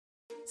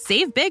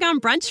Save big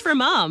on brunch for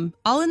mom,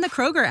 all in the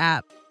Kroger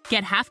app.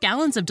 Get half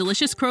gallons of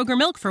delicious Kroger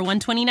milk for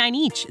 $1.29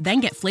 each. Then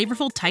get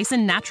flavorful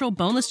Tyson natural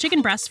boneless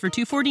chicken breasts for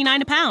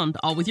 $2.49 a pound,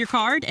 all with your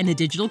card and a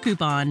digital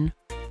coupon.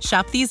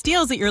 Shop these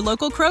deals at your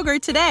local Kroger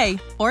today,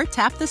 or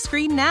tap the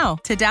screen now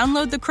to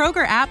download the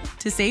Kroger app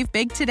to save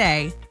big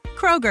today.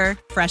 Kroger,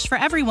 fresh for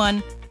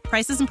everyone.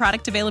 Prices and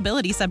product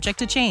availability subject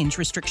to change.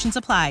 Restrictions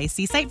apply.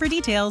 See site for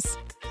details.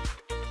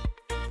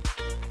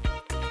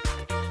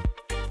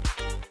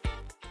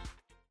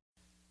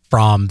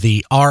 From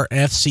the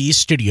RFC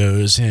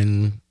studios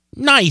in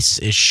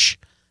nice-ish,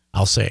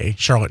 I'll say,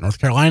 Charlotte, North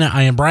Carolina,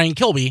 I am Brian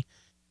Kilby,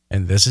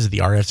 and this is the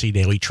RFC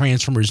Daily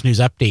Transformers News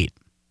Update.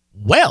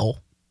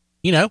 Well,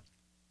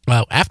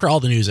 after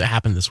all the news that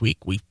happened this week,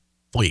 we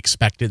fully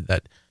expected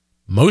that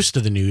most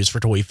of the news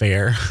for Toy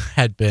Fair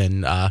had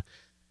been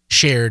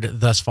shared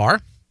thus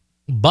far,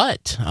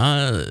 but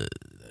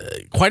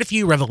quite a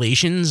few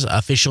revelations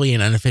officially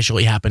and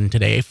unofficially happened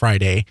today,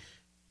 Friday,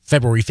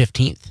 February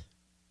 15th.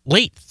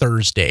 Late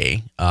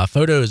Thursday,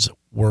 photos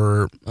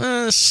were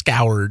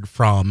scoured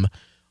from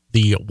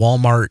the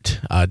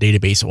Walmart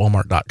database at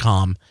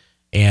walmart.com,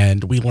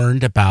 and we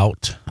learned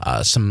about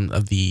some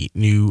of the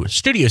new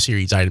Studio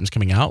Series items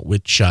coming out,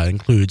 which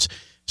includes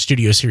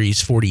Studio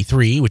Series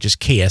 43, which is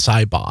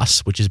KSI Boss,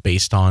 which is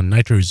based on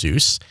Nitro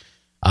Zeus.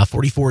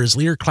 44 is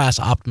Leader Class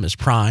Optimus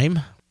Prime.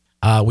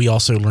 We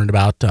also learned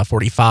about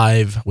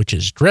 45, which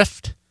is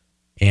Drift,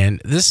 and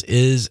this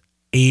is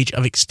Age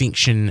of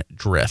Extinction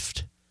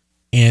Drift.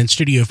 And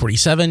Studio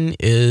 47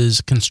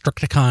 is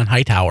Constructicon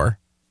Hightower.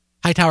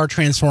 Hightower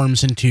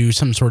transforms into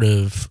some sort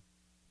of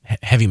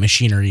heavy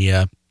machinery,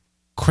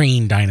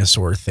 crane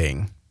dinosaur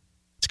thing.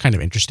 It's kind of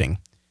interesting.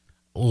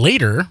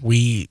 Later,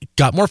 we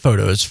got more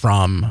photos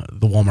from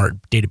the Walmart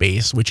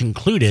database, which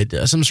included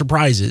some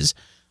surprises.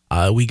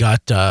 We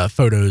got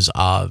photos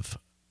of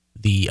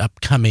the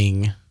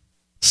upcoming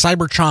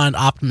Cybertron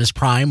Optimus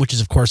Prime, which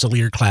is, of course, a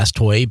Leader Class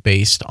toy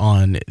based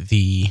on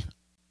the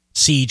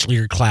Siege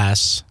Leader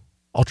Class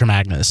Ultra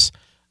Magnus.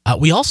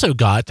 We also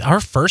got our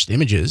first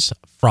images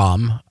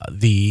from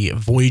the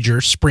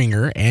Voyager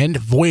Springer and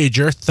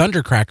Voyager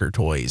Thundercracker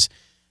toys.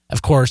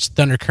 Of course,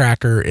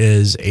 Thundercracker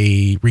is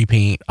a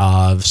repaint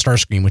of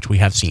Starscream, which we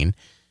have seen.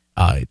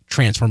 It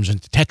transforms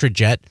into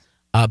Tetrajet,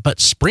 but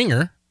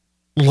Springer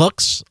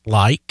looks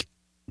like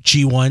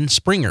G1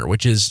 Springer,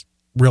 which is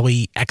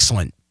really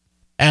excellent.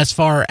 As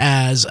far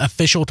as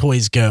official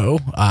toys go,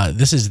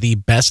 this is the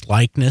best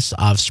likeness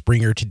of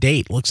Springer to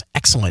date. Looks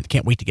excellent.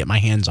 Can't wait to get my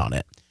hands on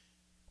it.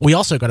 We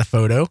also got a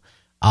photo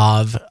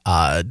of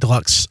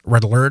Deluxe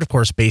Red Alert, of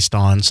course, based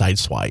on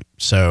Sideswipe.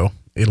 So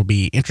it'll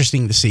be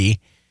interesting to see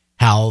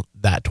how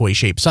that toy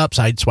shapes up.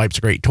 Sideswipe's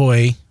a great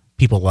toy.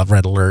 People love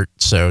Red Alert,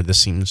 so this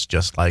seems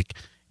just like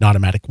an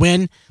automatic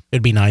win.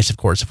 It'd be nice, of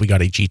course, if we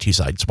got a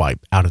G2 Sideswipe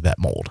out of that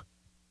mold.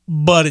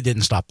 But it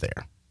didn't stop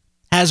there.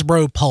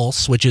 Hasbro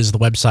Pulse, which is the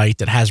website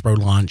that Hasbro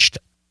launched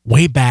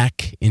way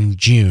back in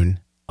June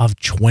of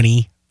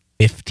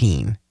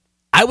 2015.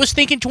 I was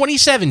thinking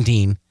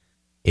 2017.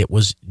 It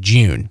was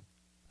June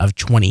of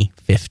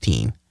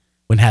 2015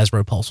 when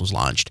Hasbro Pulse was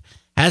launched.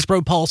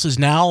 Hasbro Pulse is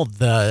now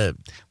the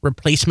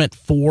replacement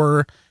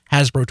for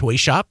Hasbro Toy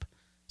Shop.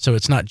 So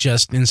it's not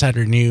just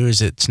insider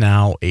news. It's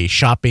now a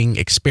shopping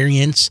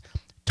experience.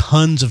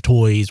 Tons of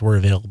toys were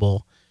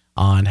available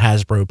on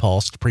Hasbro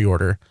Pulse to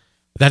pre-order.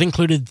 That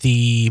included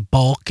the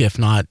bulk, if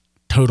not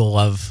total,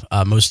 of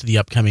most of the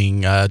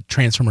upcoming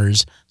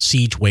Transformers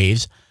Siege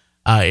waves.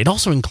 It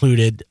also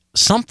included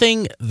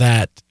something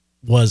that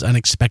was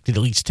unexpected,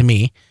 at least to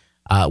me,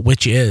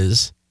 which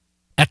is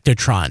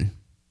Ectotron.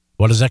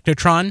 What is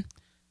Ectotron?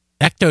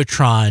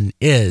 Ectotron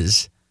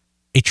is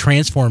a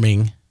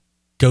transforming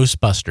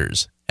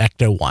Ghostbusters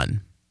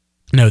Ecto-1.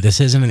 No, this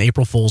isn't an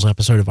April Fool's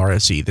episode of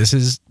RFC. This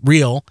is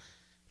real,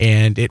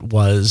 and it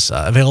was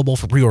available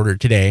for pre-order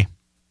today.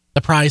 The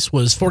price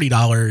was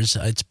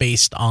 $40. It's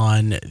based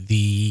on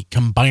the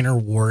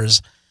Combiner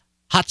Wars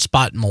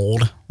Hotspot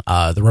mold.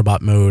 The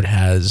robot mode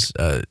has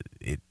the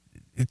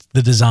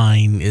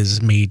design is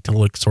made to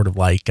look sort of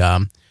like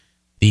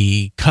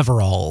the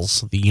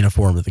coveralls, the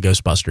uniform of the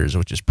Ghostbusters,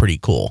 which is pretty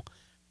cool.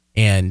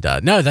 And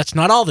no, that's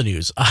not all the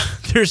news.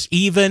 There's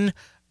even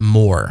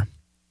more.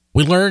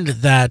 We learned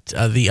that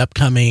the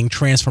upcoming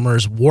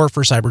Transformers War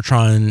for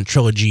Cybertron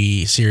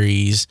trilogy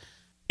series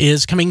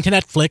is coming to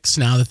Netflix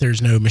now that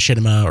there's no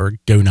Machinima or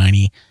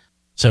Go90.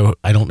 So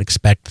I don't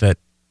expect that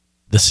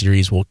the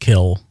series will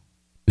kill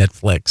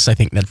Netflix. I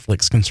think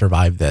Netflix can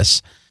survive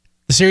this.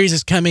 The series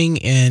is coming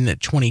in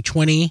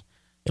 2020.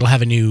 It'll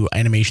have a new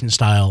animation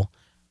style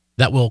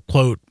that will,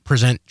 quote,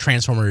 present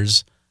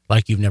Transformers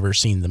like you've never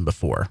seen them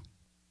before.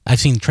 I've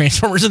seen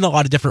Transformers in a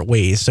lot of different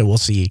ways, so we'll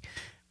see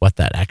what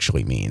that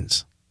actually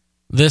means.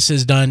 This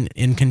is done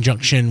in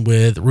conjunction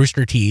with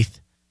Rooster Teeth,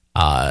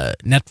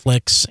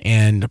 Netflix,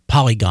 and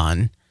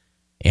Polygon,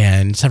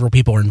 and several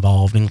people are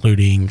involved,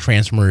 including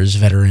Transformers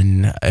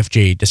veteran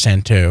FJ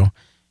DeSanto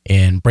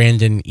and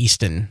Brandon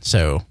Easton.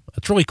 So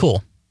it's really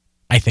cool,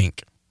 I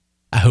think.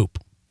 I hope.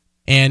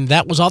 And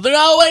that was all.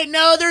 Oh, wait,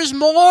 no, there's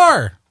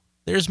more.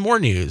 There's more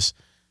news.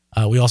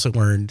 We also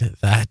learned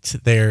that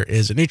there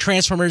is a new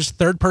Transformers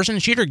third-person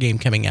shooter game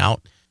coming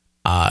out.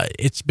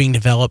 It's being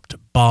developed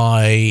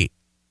by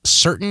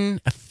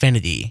Certain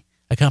Affinity,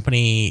 a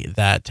company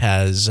that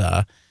has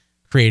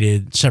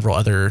created several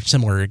other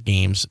similar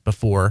games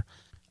before.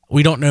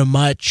 We don't know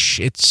much.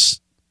 It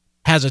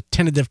has a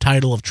tentative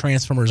title of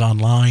Transformers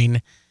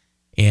Online,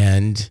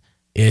 and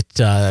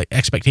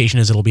expectation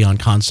is it'll be on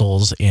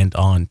consoles and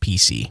on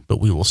PC, but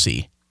we will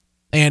see.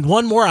 And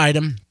one more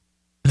item,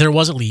 there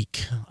was a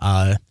leak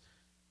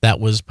that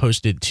was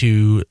posted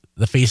to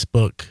the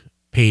Facebook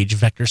page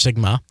Vector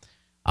Sigma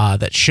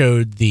that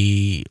showed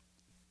the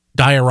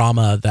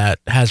diorama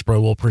that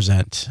Hasbro will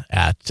present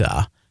at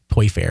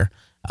Toy Fair,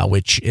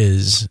 which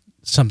is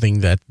something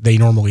that they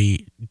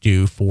normally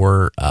do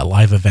for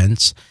live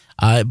events.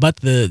 But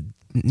the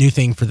new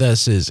thing for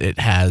this is it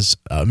has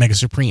Omega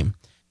Supreme.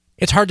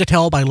 It's hard to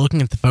tell by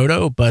looking at the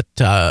photo, but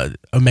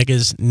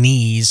Omega's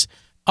knees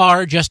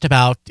are just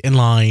about in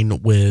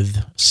line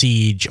with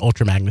Siege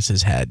Ultra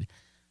Magnus's head.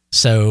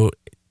 So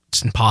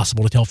it's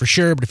impossible to tell for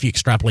sure, but if you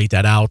extrapolate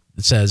that out,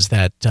 it says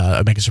that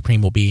Omega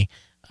Supreme will be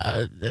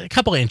a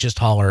couple of inches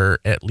taller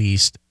at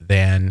least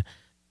than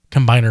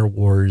Combiner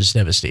Wars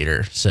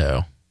Devastator.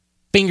 So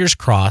fingers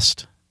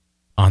crossed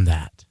on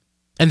that.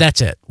 And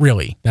that's it,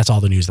 really. That's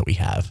all the news that we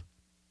have.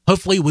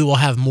 Hopefully we will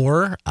have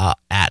more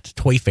at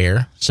Toy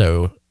Fair,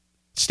 so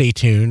stay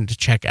tuned to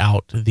check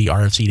out the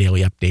RFC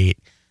Daily Update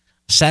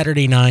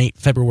Saturday night,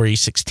 February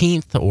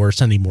 16th, or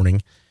Sunday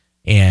morning,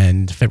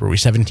 and February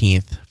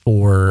 17th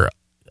for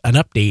an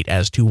update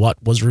as to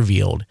what was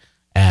revealed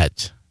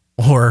at,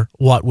 or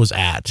what was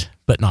at,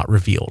 but not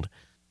revealed.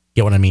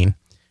 Get what I mean?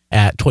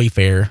 At Toy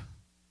Fair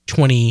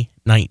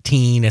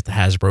 2019 at the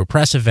Hasbro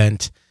Press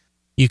event.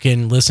 You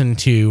can listen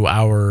to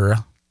our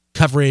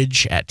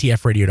coverage at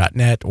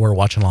tfradio.net or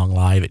watch along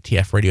live at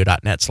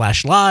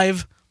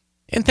tfradio.net/live.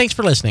 And thanks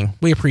for listening.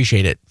 We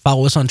appreciate it.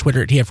 Follow us on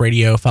Twitter at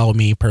tfradio. Follow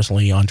me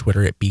personally on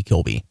Twitter at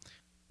bkilby.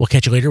 We'll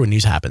catch you later when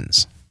news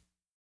happens.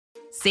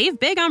 Save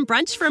big on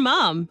brunch for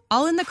mom,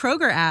 all in the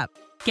Kroger app.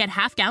 Get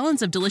half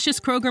gallons of delicious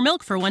Kroger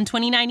milk for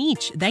 $1.29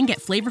 each. Then get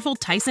flavorful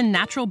Tyson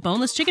natural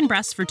boneless chicken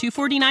breasts for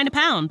 $2.49 a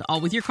pound,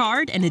 all with your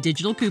card and a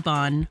digital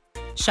coupon.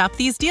 Shop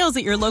these deals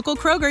at your local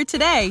Kroger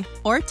today,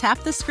 or tap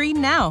the screen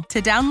now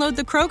to download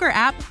the Kroger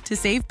app to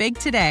save big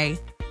today.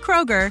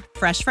 Kroger,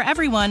 fresh for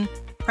everyone.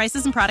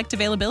 Prices and product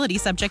availability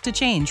subject to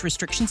change.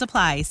 Restrictions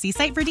apply. See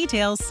site for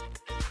details.